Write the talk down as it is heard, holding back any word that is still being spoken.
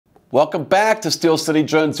Welcome back to Steel City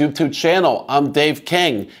Drones YouTube channel. I'm Dave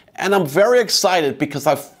King, and I'm very excited because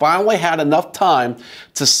I finally had enough time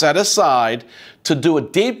to set aside to do a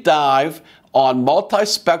deep dive on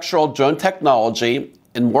multispectral drone technology,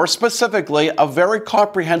 and more specifically, a very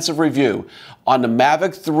comprehensive review on the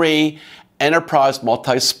Mavic 3 Enterprise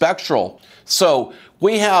Multispectral. So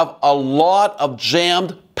we have a lot of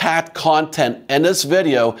jam-packed content in this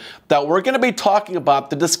video that we're going to be talking about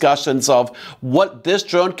the discussions of what this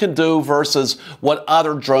drone can do versus what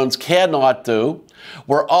other drones cannot do.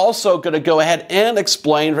 We're also going to go ahead and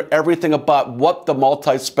explain everything about what the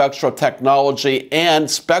multispectral technology and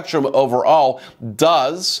spectrum overall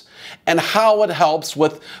does and how it helps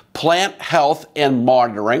with plant health and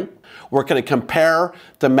monitoring. We're going to compare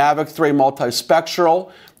the Mavic 3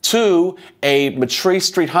 Multispectral to a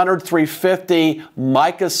Matrice 300-350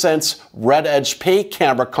 Micasense Red Edge P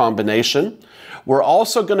camera combination. We're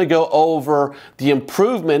also going to go over the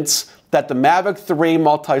improvements that the Mavic 3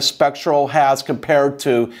 Multispectral has compared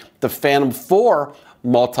to the Phantom 4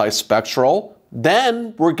 Multispectral.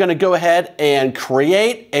 Then we're going to go ahead and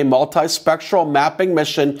create a multispectral mapping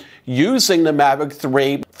mission using the Mavic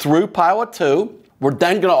 3 through Pilot 2. We're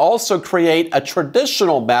then going to also create a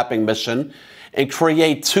traditional mapping mission and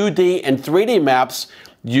create 2D and 3D maps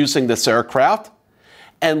using this aircraft.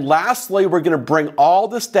 And lastly, we're going to bring all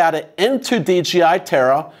this data into DJI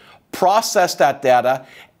Terra, process that data,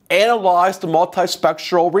 analyze the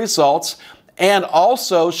multispectral results, and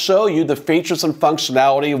also show you the features and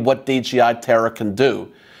functionality of what DJI Terra can do.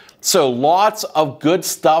 So lots of good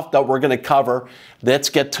stuff that we're going to cover. Let's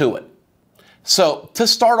get to it. So to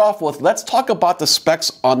start off with, let's talk about the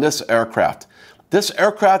specs on this aircraft. This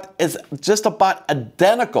aircraft is just about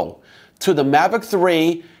identical to the Mavic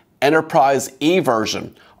 3 Enterprise E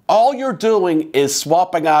version. All you're doing is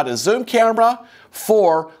swapping out a zoom camera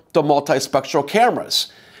for the multispectral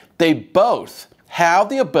cameras. They both have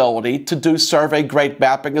the ability to do survey-grade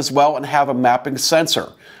mapping as well and have a mapping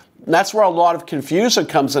sensor. And that's where a lot of confusion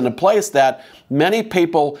comes into place, that many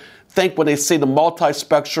people think when they see the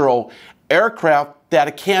multispectral aircraft that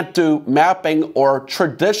it can't do mapping or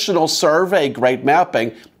traditional survey-grade mapping.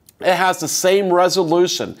 It has the same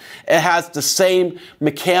resolution. It has the same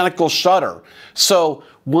mechanical shutter. So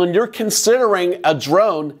when you're considering a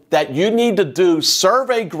drone that you need to do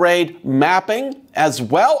survey-grade mapping as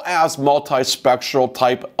well as multispectral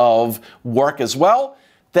type of work as well,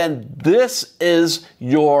 then this is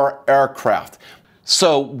your aircraft.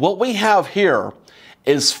 So what we have here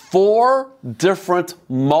is 4 different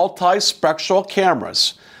multispectral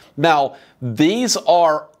cameras. Now, these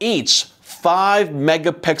are each 5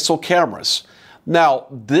 megapixel cameras. Now,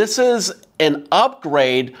 this is an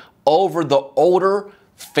upgrade over the older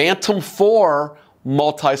Phantom 4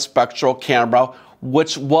 multispectral camera,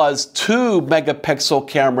 which was 2 megapixel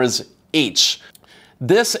cameras each.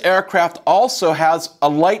 This aircraft also has a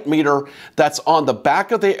light meter that's on the back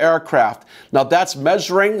of the aircraft. Now that's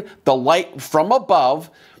measuring the light from above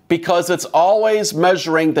because it's always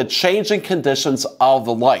measuring the changing conditions of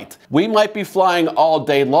the light. We might be flying all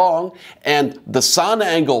day long and the sun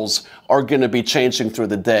angles are going to be changing through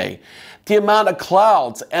the day. The amount of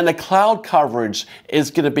clouds and the cloud coverage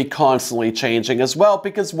is going to be constantly changing as well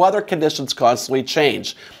because weather conditions constantly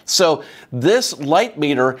change. So this light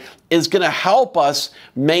meter is going to help us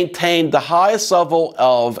maintain the highest level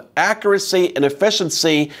of accuracy and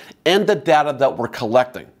efficiency in the data that we're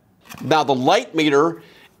collecting. Now the light meter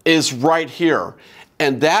is right here,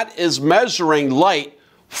 and that is measuring light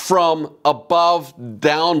from above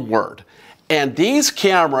downward. And these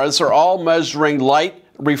cameras are all measuring light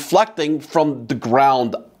reflecting from the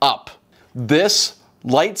ground up. This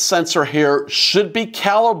light sensor here should be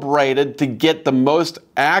calibrated to get the most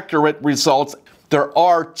accurate results. There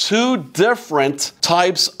are 2 different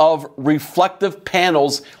types of reflective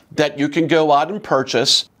panels that you can go out and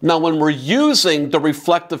purchase. Now, when we're using the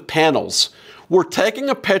reflective panels, we're taking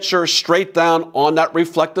a picture straight down on that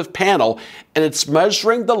reflective panel, and it's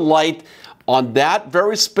measuring the light on that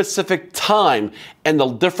very specific time and the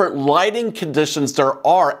different lighting conditions there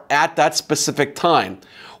are at that specific time.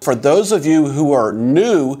 For those of you who are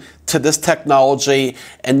new to this technology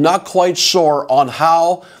and not quite sure on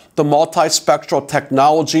how the multispectral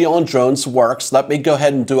technology on drones works, let me go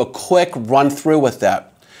ahead and do a quick run through with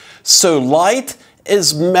that. So light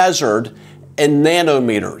is measured in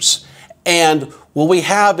nanometers, and what we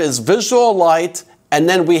have is visual light, and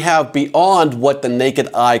then we have beyond what the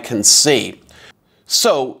naked eye can see.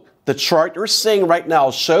 So the chart you're seeing right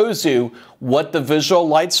now shows you what the visual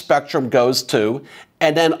light spectrum goes to,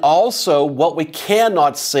 and then also what we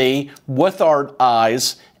cannot see with our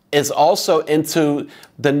eyes is also into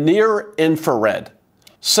the near infrared.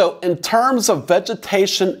 So in terms of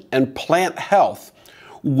vegetation and plant health,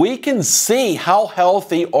 we can see how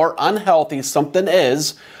healthy or unhealthy something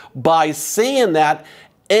is by seeing that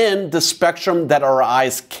in the spectrum that our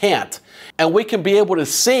eyes can't. And we can be able to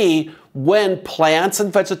see when plants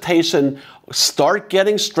and vegetation start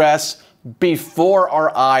getting stressed before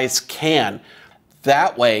our eyes can.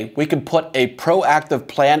 That way, we can put a proactive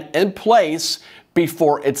plan in place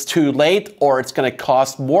before it's too late or it's going to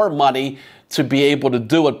cost more money to be able to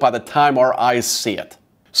do it by the time our eyes see it.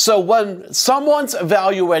 So when someone's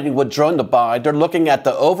evaluating what drone to buy, they're looking at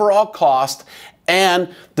the overall cost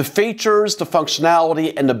and the features, the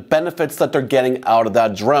functionality, and the benefits that they're getting out of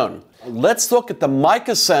that drone. Let's look at the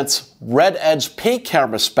Micasense Red Edge P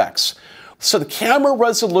camera specs. So the camera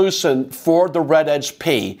resolution for the Red Edge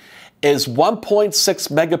P is 1.6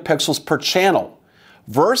 megapixels per channel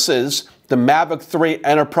versus the Mavic 3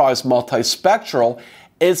 Enterprise Multispectral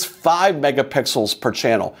is 5 megapixels per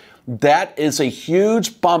channel. That is a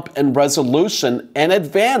huge bump in resolution and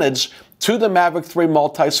advantage to the Mavic 3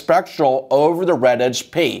 Multispectral over the Red Edge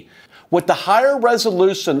P. With the higher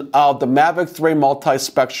resolution of the Mavic 3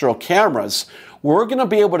 Multispectral cameras, we're going to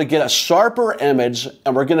be able to get a sharper image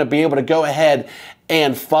and we're going to be able to go ahead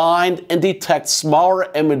and find and detect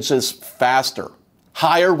smaller images faster.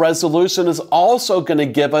 Higher resolution is also going to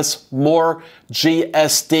give us more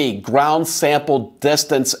GSD, ground sample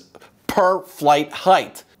distance per flight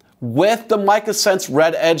height. With the Micasense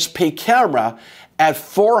Red Edge P camera, at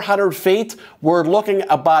 400 feet, we're looking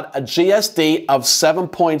about a GSD of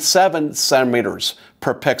 7.7 centimeters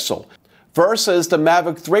per pixel versus the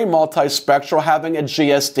Mavic 3 Multispectral having a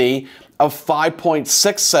GSD of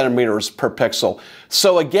 5.6 centimeters per pixel.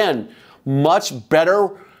 So again, much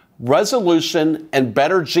better resolution and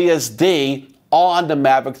better GSD on the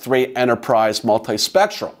Mavic 3 Enterprise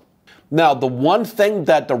Multispectral. Now, the one thing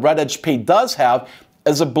that the Red Edge P does have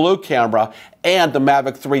is a blue camera, and the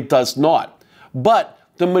Mavic 3 does not. But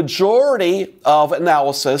the majority of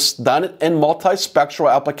analysis done in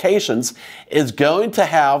multispectral applications is going to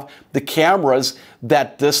have the cameras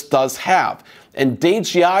that this does have. And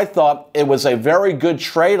DJI thought it was a very good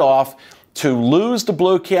trade-off to lose the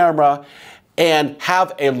blue camera and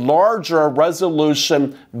have a larger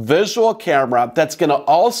resolution visual camera that's going to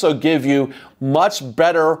also give you much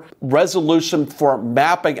better resolution for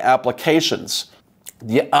mapping applications.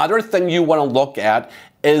 The other thing you want to look at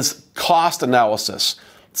is cost analysis.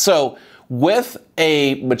 So with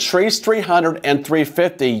a Matrice 300 and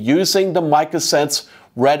 350 using the Micasense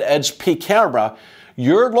Red Edge P camera,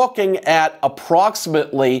 you're looking at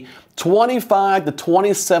approximately $25,000 to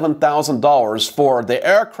 $27,000 for the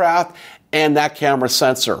aircraft and that camera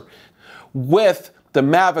sensor. With the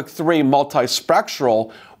Mavic 3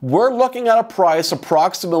 Multispectral, we're looking at a price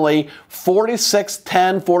approximately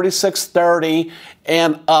 $4610, $4630,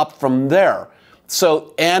 and up from there.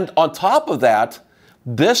 So, and on top of that,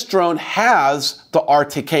 this drone has the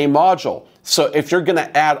RTK module. So if you're going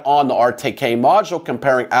to add on the RTK module,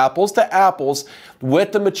 comparing apples to apples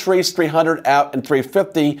with the Matrice 300 and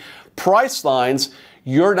 350 price lines,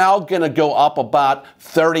 you're now going to go up about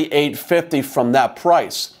 $3850 from that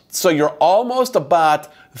price. So you're almost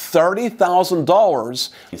about $30,000.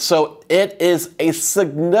 So it is a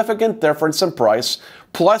significant difference in price.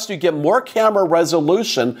 Plus you get more camera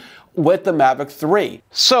resolution with the Mavic 3.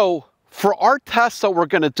 So for our test that we're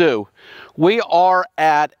going to do, we are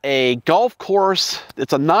at a golf course.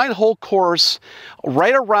 It's a 9-hole course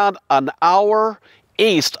right around an hour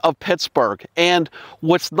east of Pittsburgh. And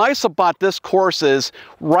what's nice about this course is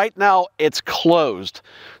right now it's closed.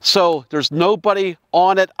 So there's nobody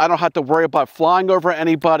on it. I don't have to worry about flying over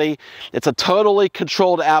anybody. It's a totally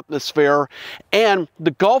controlled atmosphere. And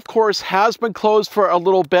the golf course has been closed for a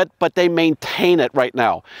little bit, but they maintain it right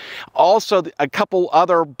now. Also, a couple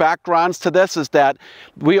other backgrounds to this is that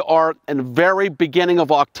we are in the very beginning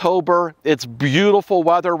of October. It's beautiful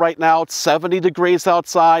weather right now. It's 70 degrees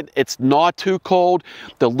outside. It's not too cold.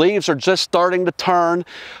 The leaves are just starting to turn.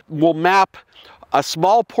 We'll map a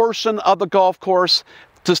small portion of the golf course,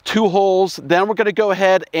 just 2 holes. Then we're going to go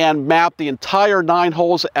ahead and map the entire 9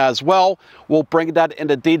 holes as well. We'll bring that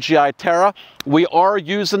into DJI Terra. We are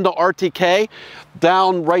using the RTK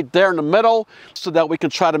down right there in the middle so that we can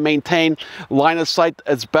try to maintain line of sight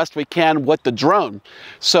as best we can with the drone.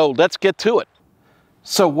 So let's get to it.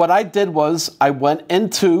 So what I did was I went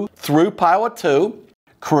through Pilot 2,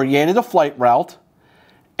 created a flight route,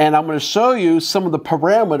 and I'm going to show you some of the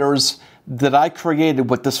parameters that I created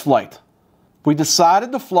with this flight. We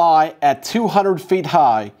decided to fly at 200 feet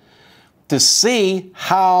high to see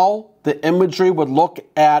how the imagery would look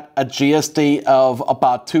at a GSD of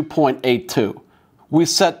about 2.82. We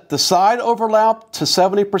set the side overlap to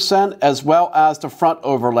 70% as well as the front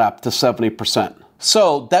overlap to 70%.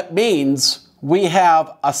 So that means we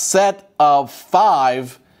have a set of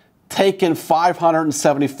 5 taken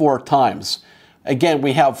 574 times. Again,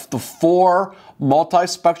 we have the 4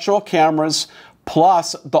 multispectral cameras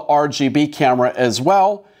plus the RGB camera as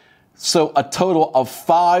well. So a total of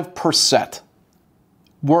 5%.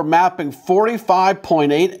 We're mapping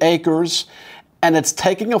 45.8 acres, and it's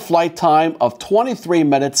taking a flight time of 23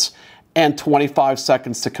 minutes and 25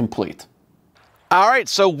 seconds to complete. All right,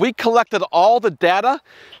 so we collected all the data.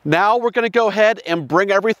 Now we're going to go ahead and bring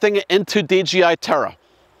everything into DJI Terra.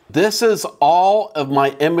 This is all of my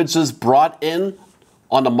images brought in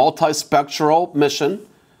on the multispectral mission.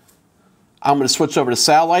 I'm going to switch over to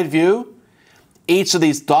satellite view. Each of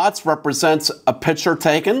these dots represents a picture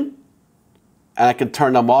taken, and I can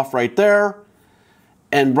turn them off right there.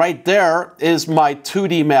 And right there is my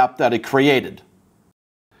 2D map that it created.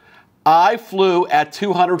 I flew at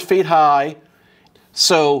 200 feet high,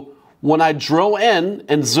 so when I drill in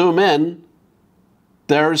and zoom in,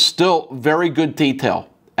 there's still very good detail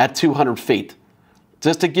at 200 feet.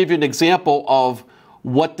 Just to give you an example of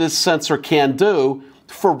what this sensor can do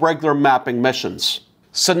for regular mapping missions.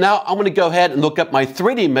 So now I'm going to go ahead and look at my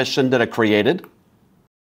 3D mission that I created.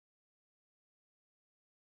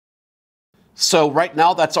 So right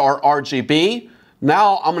now that's our RGB.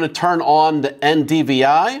 Now I'm going to turn on the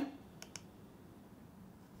NDVI.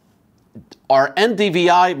 Our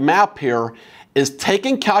NDVI map here is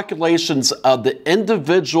taking calculations of the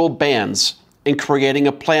individual bands and creating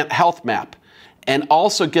a plant health map, and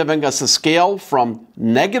also giving us a scale from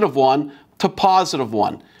 -1 to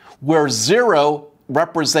 +1, where 0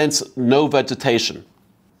 represents no vegetation.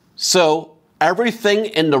 So everything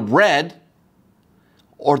in the red,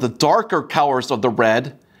 or the darker colors of the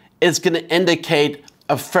red, is going to indicate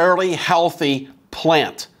a fairly healthy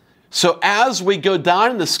plant. So as we go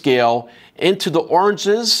down the scale into the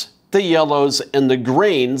oranges, the yellows, and the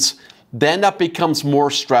greens, then that becomes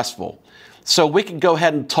more stressful. So we can go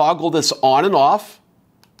ahead and toggle this on and off.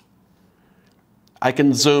 I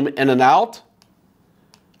can zoom in and out,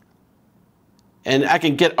 and I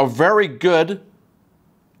can get a very good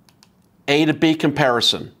A to B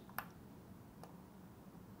comparison.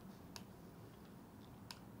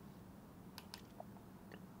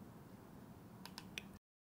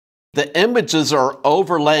 The images are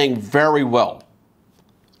overlaying very well.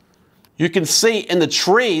 You can see in the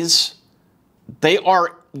trees, they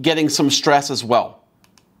are getting some stress as well.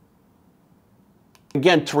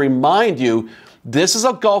 Again, to remind you, this is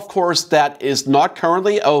a golf course that is not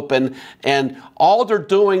currently open, and all they're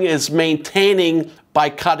doing is maintaining by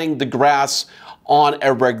cutting the grass on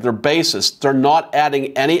a regular basis. They're not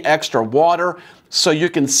adding any extra water. So you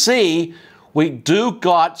can see we do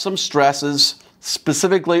got some stresses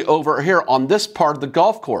specifically over here on this part of the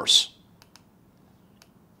golf course.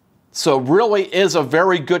 So really is a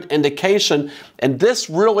very good indication, and this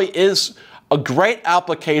really is a great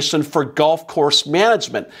application for golf course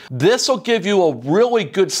management. This will give you a really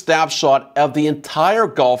good snapshot of the entire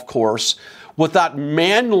golf course without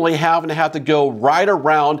manually having to go right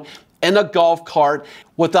around in a golf cart,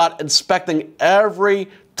 without inspecting every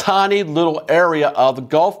tiny little area of the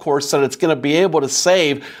golf course, that it's going to be able to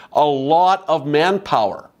save a lot of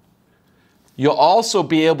manpower. You'll also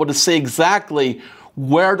be able to see exactly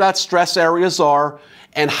where that stress areas are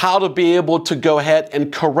and how to be able to go ahead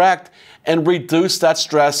and correct and reduce that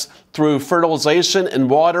stress through fertilization and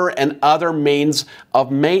water and other means of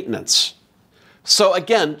maintenance. So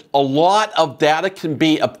again, a lot of data can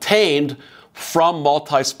be obtained from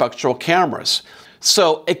multispectral cameras.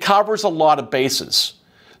 So it covers a lot of bases.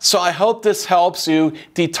 So I hope this helps you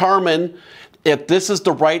determine if this is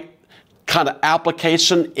the right kind of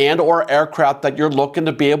application and or aircraft that you're looking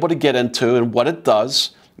to be able to get into and what it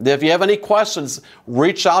does. If you have any questions,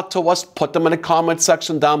 reach out to us, put them in the comment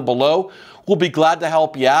section down below. We'll be glad to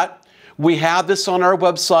help you out. We have this on our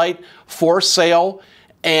website for sale,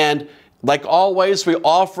 and like always, we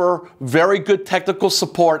offer very good technical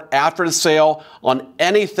support after the sale on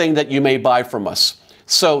anything that you may buy from us.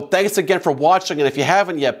 So thanks again for watching, and if you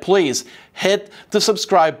haven't yet, please hit the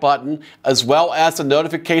subscribe button as well as the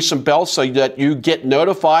notification bell so that you get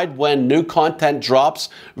notified when new content drops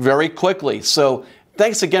very quickly. So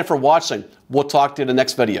thanks again for watching. We'll talk to you in the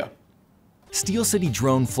next video. Steel City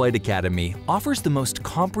Drone Flight Academy offers the most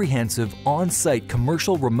comprehensive on-site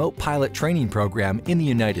commercial remote pilot training program in the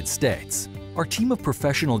United States. Our team of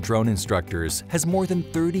professional drone instructors has more than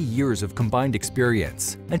 30 years of combined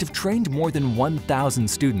experience and have trained more than 1,000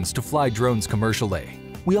 students to fly drones commercially.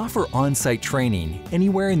 We offer on-site training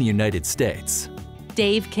anywhere in the United States.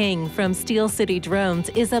 Dave King from Steel City Drones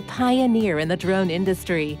is a pioneer in the drone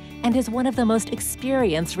industry and is one of the most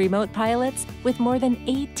experienced remote pilots with more than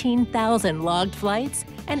 18,000 logged flights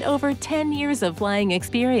and over 10 years of flying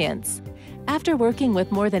experience. After working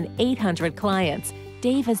with more than 800 clients,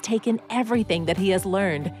 Dave has taken everything that he has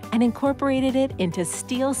learned and incorporated it into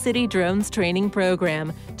Steel City Drones training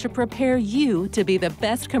program to prepare you to be the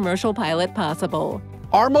best commercial pilot possible.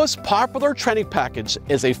 Our most popular training package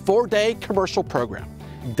is a 4-day commercial program.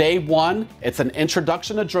 Day 1, it's an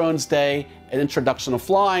introduction to drones day, an introduction to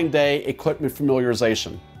flying day, equipment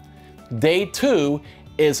familiarization. Day 2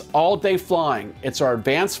 is all-day flying. It's our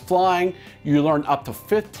advanced flying. You learn up to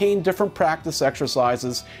 15 different practice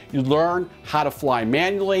exercises. You learn how to fly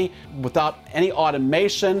manually without any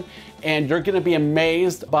automation, and you're going to be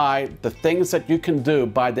amazed by the things that you can do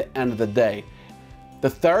by the end of the day. The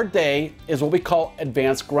 3rd day is what we call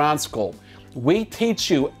Advanced Ground School. We teach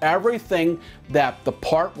you everything that the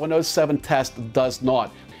Part 107 test does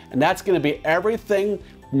not. And that's going to be everything,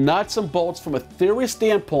 nuts and bolts from a theory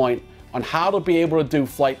standpoint on how to be able to do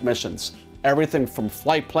flight missions. Everything from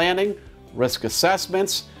flight planning, risk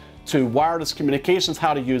assessments, to wireless communications,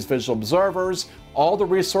 how to use visual observers, all the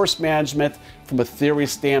resource management from a theory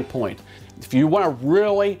standpoint. If you want to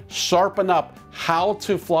really sharpen up how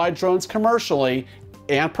to fly drones commercially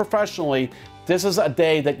and professionally, this is a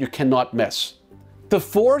day that you cannot miss. The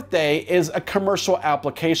 4th day is a commercial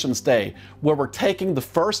applications day, where we're taking the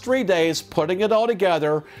first 3 days, putting it all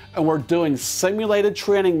together, and we're doing simulated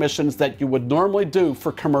training missions that you would normally do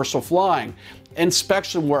for commercial flying.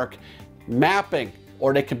 Inspection work, mapping,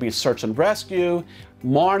 or they could be search and rescue,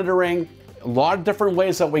 monitoring, a lot of different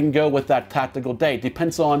ways that we can go with that tactical day.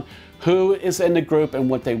 Depends on who is in the group and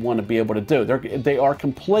what they want to be able to do. They are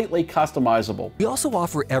completely customizable. We also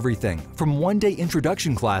offer everything from 1-day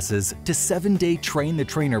introduction classes to 7-day train the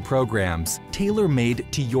trainer programs,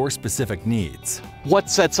 tailor-made to your specific needs. What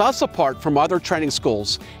sets us apart from other training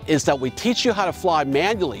schools is that we teach you how to fly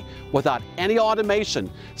manually without any automation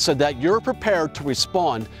so that you're prepared to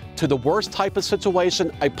respond to the worst type of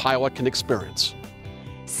situation a pilot can experience.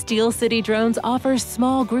 Steel City Drones offers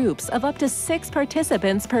small groups of up to 6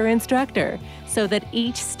 participants per instructor so that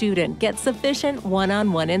each student gets sufficient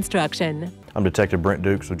one-on-one instruction. I'm Detective Brent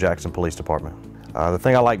Dukes with Jackson Police Department. The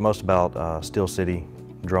thing I like most about Steel City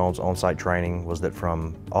Drones on-site training was that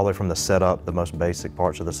all the way from the setup, the most basic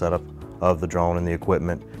parts of the setup of the drone and the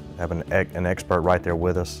equipment, having an expert right there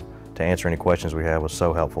with us to answer any questions we had was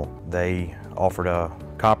so helpful. They offered a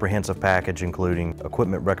comprehensive package including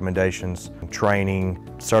equipment recommendations, training,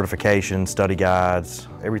 certification, study guides,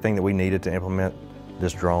 everything that we needed to implement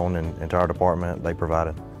this drone and into our department they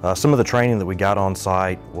provided. Some of the training that we got on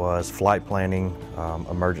site was flight planning,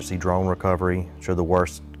 emergency drone recovery, should the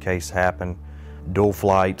worst case happen, dual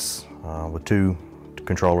flights with 2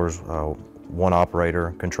 controllers, one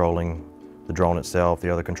operator controlling the drone itself,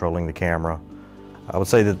 the other controlling the camera. I would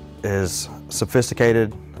say that as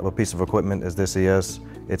sophisticated of a piece of equipment as this is,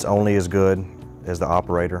 it's only as good as the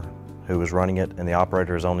operator who is running it, and the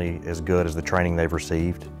operator is only as good as the training they've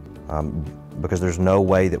received. Because there's no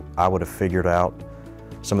way that I would have figured out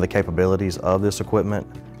some of the capabilities of this equipment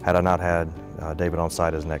had I not had David on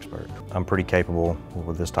site as an expert. I'm pretty capable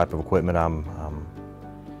with this type of equipment. I'm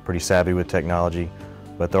pretty savvy with technology,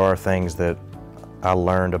 but there are things that I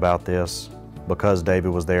learned about this because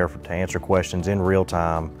David was there to answer questions in real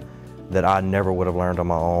time that I never would have learned on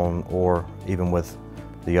my own, or even with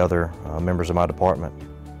the other members of my department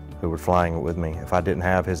who were flying with me. If I didn't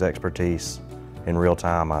have his expertise in real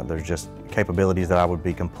time, there's just capabilities that I would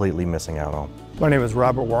be completely missing out on. My name is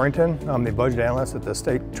Robert Warrington. I'm the budget analyst at the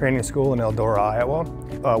State Training School in Eldora, Iowa.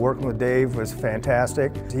 Working with Dave was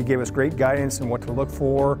fantastic. He gave us great guidance on what to look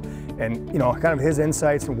for and kind of his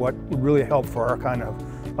insights and what would really help for our kind of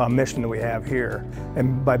mission that we have here.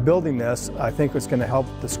 And by building this, I think it's going to help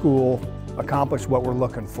the school accomplish what we're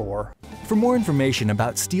looking for. For more information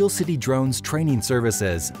about Steel City Drones training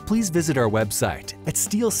services, please visit our website at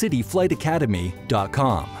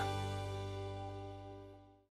steelcityflightacademy.com.